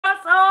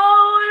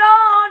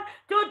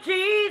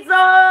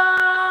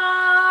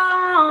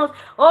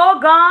oh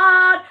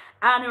God,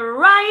 and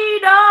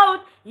ride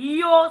out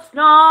your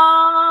storm.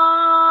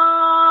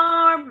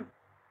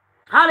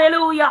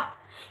 Hallelujah.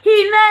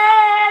 He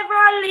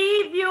never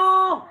leave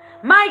you.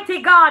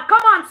 Mighty God.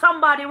 Come on,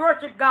 somebody,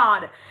 worship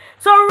God.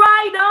 So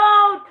ride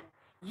out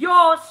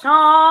your storm.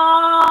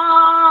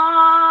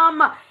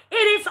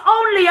 It is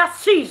only a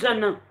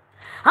season.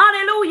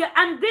 Hallelujah.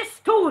 And this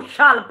too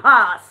shall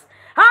pass.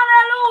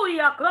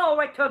 Hallelujah.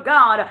 Glory to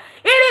God.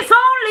 It is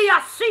only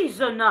a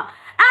season.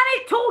 And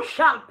it too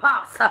shall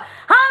pass.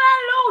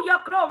 Hallelujah.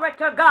 Glory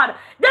to God.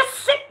 The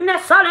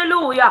sickness,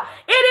 hallelujah,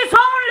 it is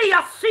only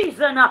a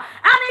season,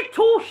 and it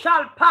too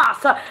shall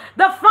pass.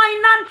 The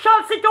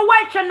financial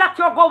situation that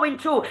you're going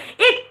through,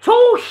 it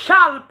too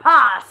shall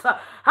pass.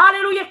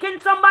 Hallelujah. Can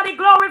somebody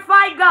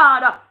glorify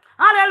God?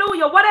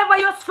 Hallelujah. Whatever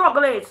your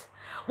struggle is,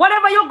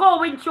 whatever you're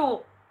going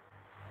through,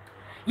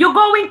 you're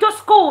going to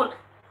school.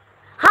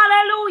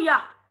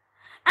 Hallelujah.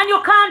 And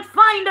you can't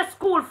find a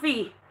school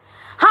fee.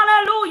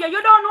 Hallelujah.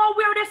 You don't know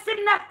where the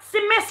next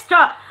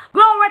semester,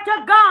 glory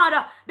to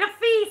God, the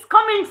fee is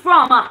coming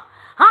from.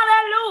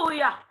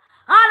 Hallelujah.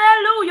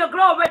 Hallelujah.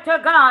 Glory to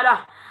God.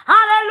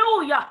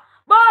 Hallelujah.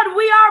 But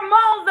we are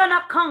more than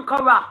a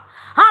conqueror.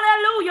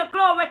 Hallelujah.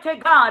 Glory to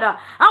God. I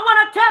want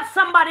to tell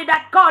somebody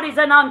that God is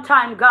an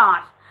on-time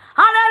God.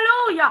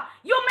 Hallelujah.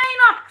 You may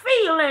not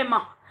feel him,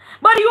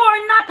 but you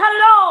are not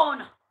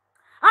alone.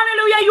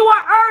 Hallelujah. You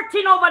are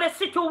hurting over the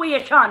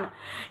situation.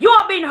 You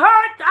have been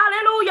hurt,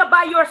 hallelujah,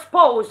 by your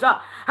spouse.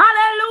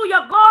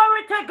 Hallelujah.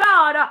 Glory to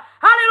God.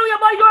 Hallelujah.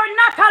 But you are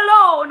not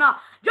alone.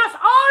 Just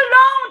hold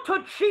on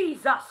to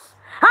Jesus.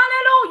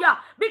 Hallelujah.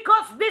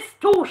 Because this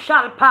too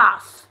shall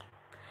pass.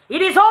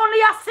 It is only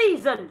a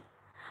season.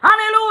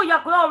 Hallelujah.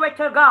 Glory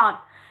to God.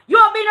 You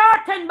have been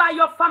hurting by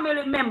your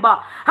family member.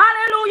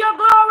 Hallelujah.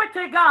 Glory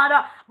to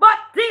God. But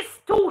this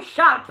too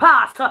shall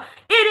pass.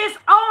 It is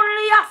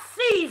only a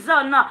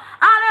season.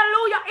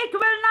 Hallelujah. It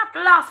will not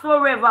last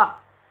forever.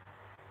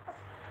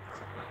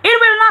 It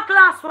will not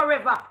last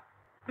forever.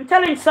 I'm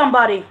telling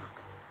somebody.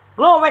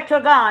 Glory to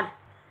God.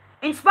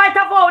 In spite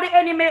of all the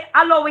enemy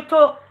allow it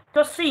to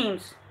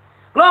seems.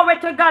 Glory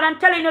to God. I'm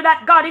telling you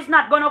that God is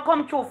not going to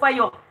come true for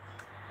you.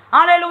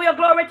 Hallelujah.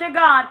 Glory to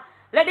God.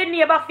 Let the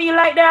neighbor feel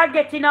like they are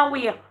getting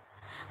away.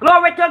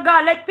 Glory to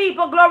God. Let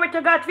people, glory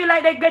to God, feel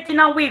like they're getting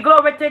away.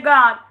 Glory to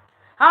God.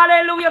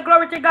 Hallelujah.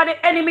 Glory to God.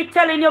 The enemy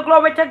telling you,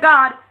 glory to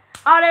God.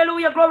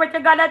 Hallelujah. Glory to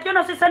God. That you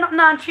know, sister, nothing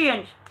not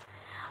change.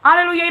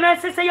 Hallelujah. You know,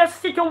 sister, your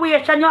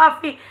situation, you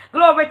have to,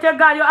 glory to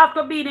God, you have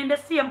to be in the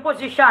same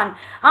position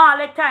all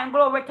the time.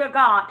 Glory to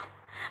God.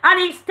 And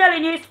he's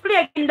telling you, he's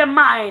plaguing the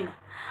mind.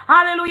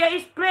 Hallelujah.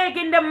 He's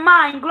plaguing the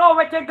mind.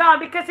 Glory to God.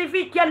 Because if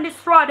he can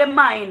destroy the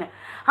mind,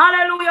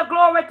 hallelujah,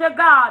 glory to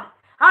God.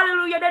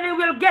 Hallelujah, then he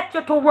will get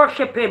you to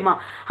worship him.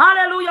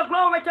 Hallelujah,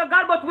 glory to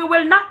God, but we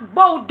will not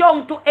bow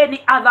down to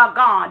any other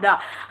God.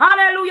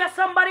 Hallelujah,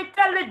 somebody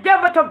tell the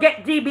devil to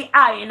get thee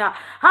behind.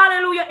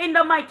 Hallelujah, in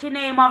the mighty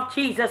name of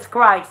Jesus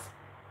Christ.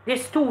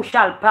 This too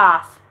shall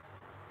pass.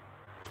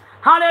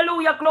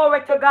 Hallelujah,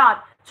 glory to God.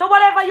 So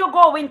whatever you're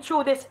going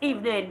through this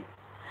evening,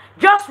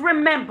 just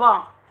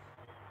remember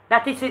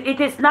that it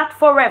is not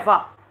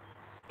forever.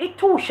 It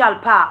too shall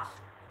pass.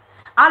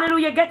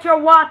 Hallelujah. Get your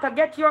water.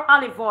 Get your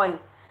olive oil.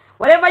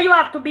 Whatever you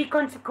have to be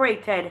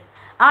consecrated.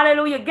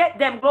 Hallelujah. Get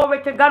them.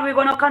 Glory to God. We're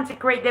going to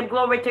consecrate them.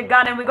 Glory to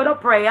God. And we're going to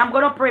pray. I'm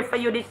going to pray for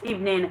you this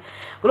evening.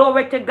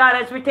 Glory to God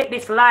as we take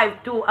this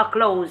live to a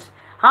close.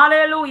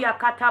 Hallelujah.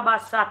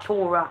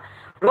 Katabasatura.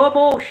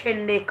 Robo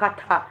shende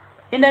kata.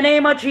 In the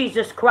name of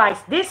Jesus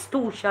Christ, this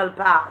too shall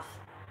pass.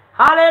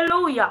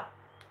 Hallelujah.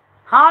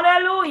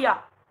 Hallelujah.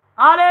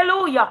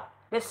 Hallelujah.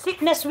 The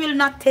sickness will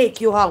not take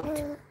you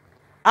out.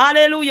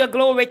 Hallelujah,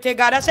 glory to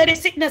God. I said the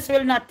sickness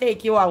will not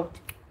take you out.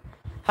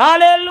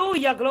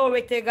 Hallelujah,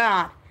 glory to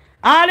God.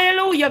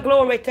 Hallelujah,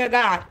 glory to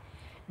God.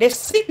 The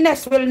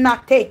sickness will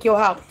not take you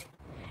out.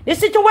 The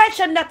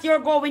situation that you're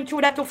going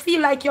through, that you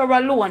feel like you're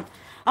alone.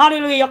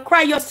 Hallelujah, you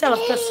cry yourself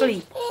to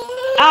sleep.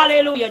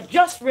 Hallelujah,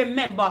 just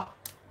remember.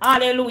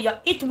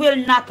 Hallelujah, it will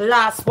not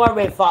last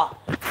forever.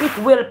 It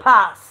will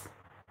pass.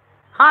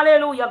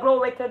 Hallelujah,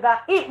 glory to God.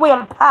 It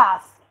will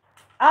pass.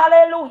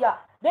 Hallelujah.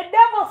 The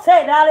devil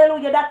said,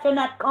 hallelujah, that you're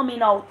not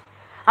coming out.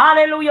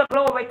 Hallelujah,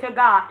 glory to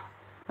God.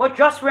 But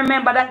just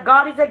remember that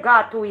God is a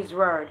God to his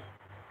word.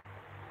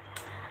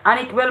 And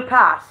it will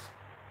pass.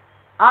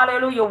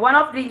 Hallelujah. One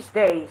of these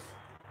days,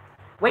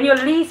 when you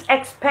least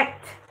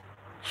expect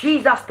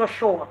Jesus to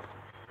show up,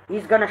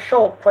 he's going to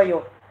show up for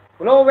you.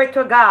 Glory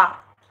to God.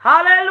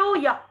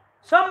 Hallelujah.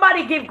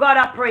 Somebody give God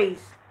a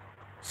praise.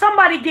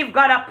 Somebody give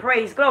God a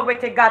praise. Glory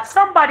to God.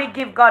 Somebody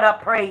give God a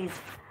praise.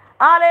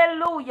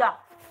 Hallelujah.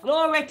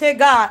 Glory to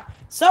God.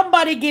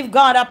 Somebody give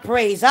God a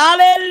praise.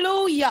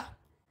 Hallelujah.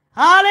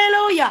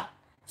 Hallelujah.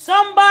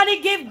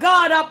 Somebody give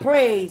God a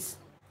praise.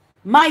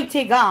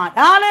 Mighty God.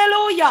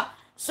 Hallelujah.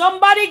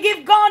 Somebody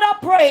give God a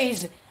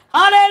praise.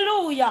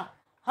 Hallelujah.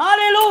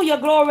 Hallelujah.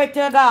 Glory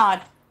to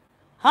God.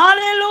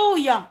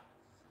 Hallelujah.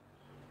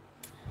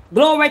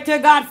 Glory to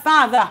God,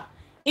 Father.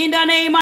 In the name of